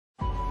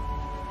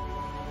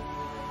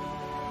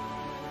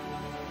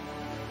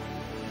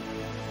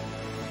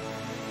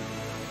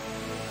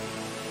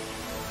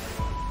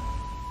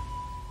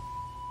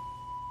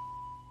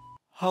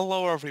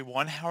Hello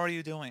everyone, how are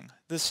you doing?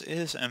 This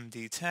is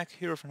MD Tech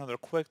here with another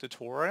quick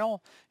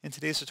tutorial. In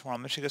today's tutorial,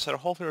 I'm going to show you guys how to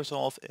hopefully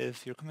resolve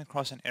if you're coming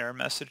across an error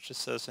message that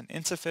says an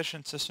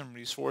insufficient system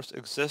resource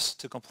exists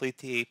to complete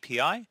the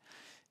API.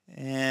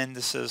 And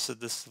this says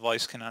that this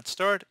device cannot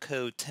start,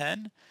 code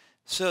 10.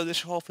 So this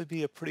should hopefully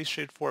be a pretty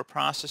straightforward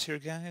process here,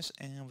 guys.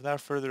 And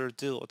without further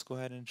ado, let's go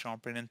ahead and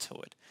jump right into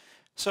it.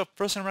 So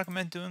first thing I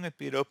recommend doing would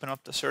be to open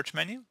up the search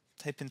menu,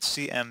 type in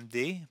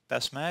CMD,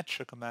 best match,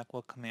 should come back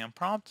with command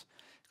prompt.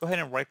 Go ahead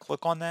and right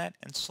click on that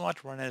and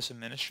select Run as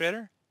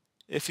Administrator.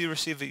 If you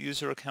receive a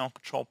user account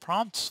control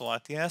prompt,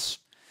 select Yes.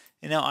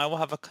 And now I will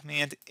have a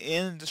command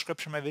in the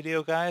description of my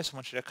video, guys. I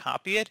want you to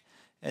copy it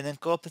and then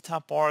go up the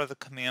top bar of the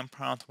command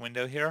prompt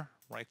window here,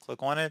 right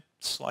click on it,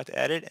 select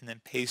Edit, and then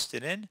paste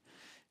it in.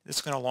 This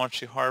is going to launch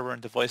the hardware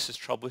and devices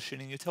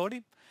troubleshooting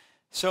utility.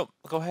 So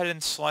go ahead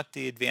and select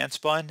the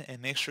Advanced button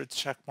and make sure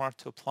it's checkmarked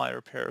to apply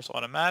repairs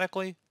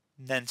automatically.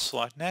 Then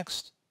select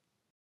Next.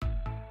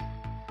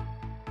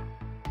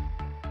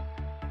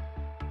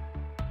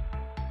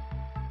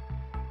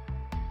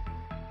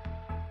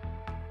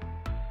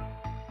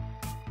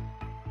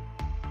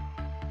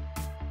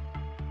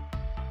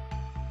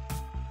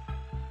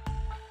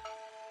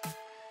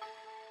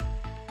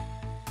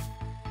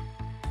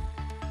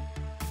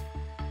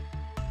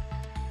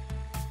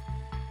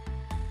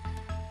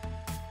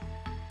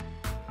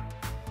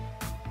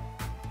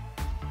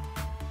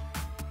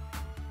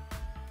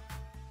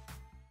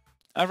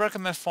 I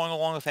recommend following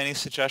along with any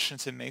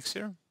suggestions it makes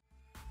here.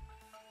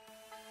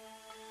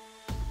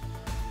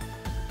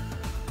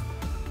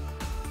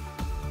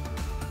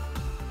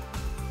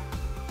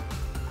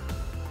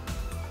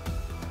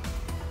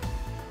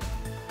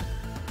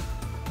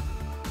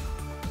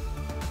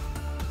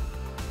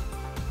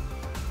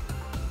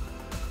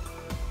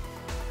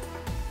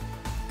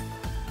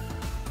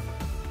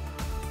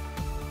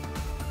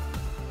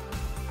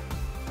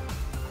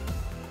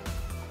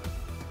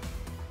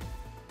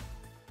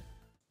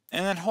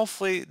 And then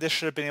hopefully this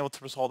should have been able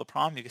to resolve the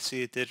problem. You can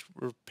see it did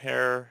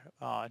repair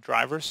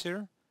drivers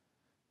here.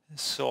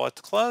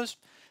 Select Close.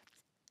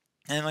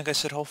 And like I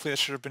said, hopefully this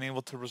should have been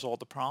able to resolve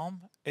the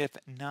problem. If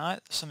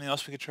not, something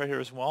else we could try here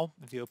as well.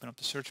 If you open up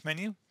the search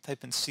menu,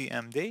 type in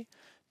CMD.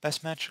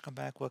 Best match should come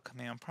back with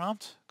command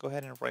prompt. Go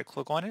ahead and right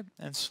click on it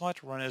and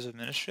select Run as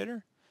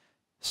Administrator.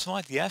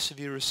 Select Yes if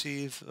you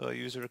receive a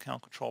user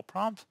account control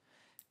prompt.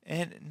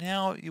 And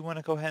now you want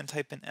to go ahead and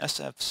type in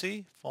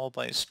SFC followed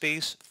by a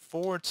space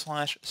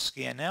 /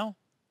 scan now.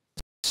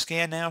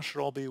 Scan now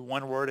should all be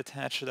one word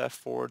attached to that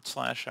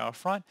 / out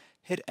front.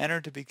 Hit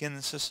enter to begin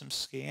the system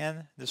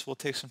scan. This will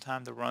take some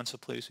time to run, so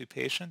please be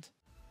patient.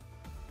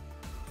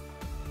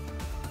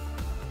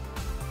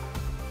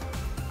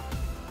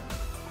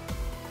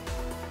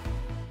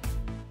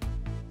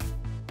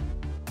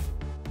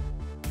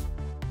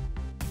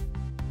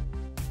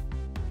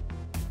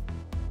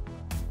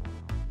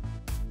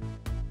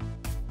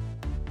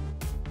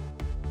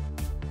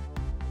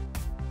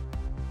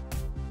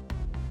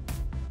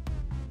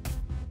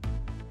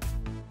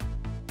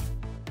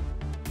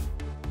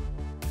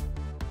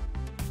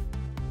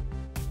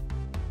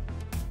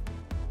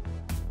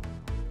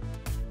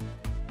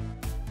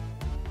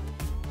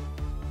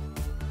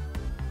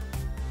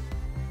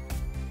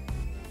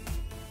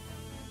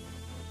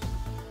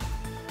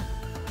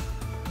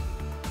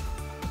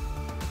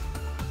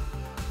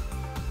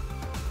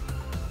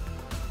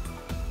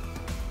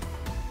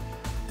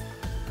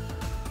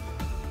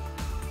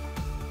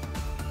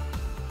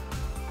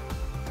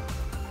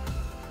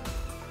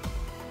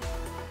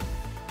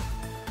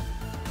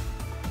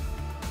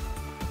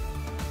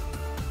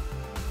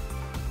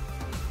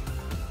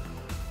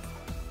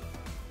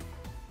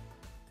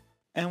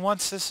 And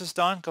once this is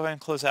done, go ahead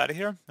and close out of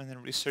here and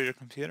then restart your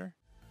computer.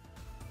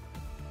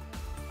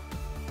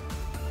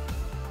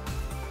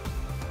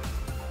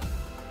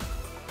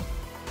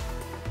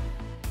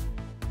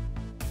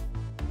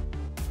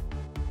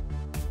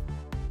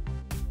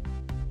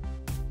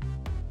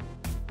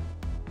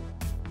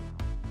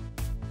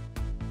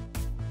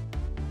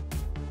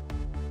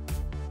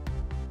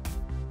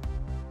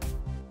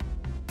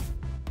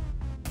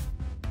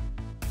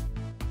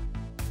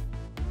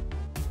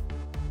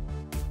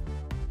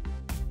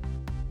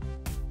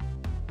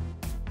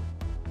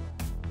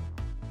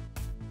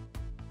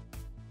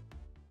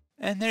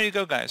 And there you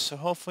go, guys. So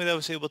hopefully that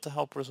was able to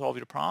help resolve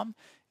your problem.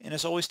 And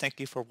as always, thank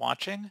you for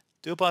watching.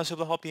 Do hope I was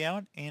able to help you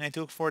out, and I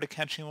do look forward to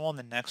catching you all in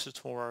the next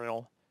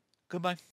tutorial. Goodbye.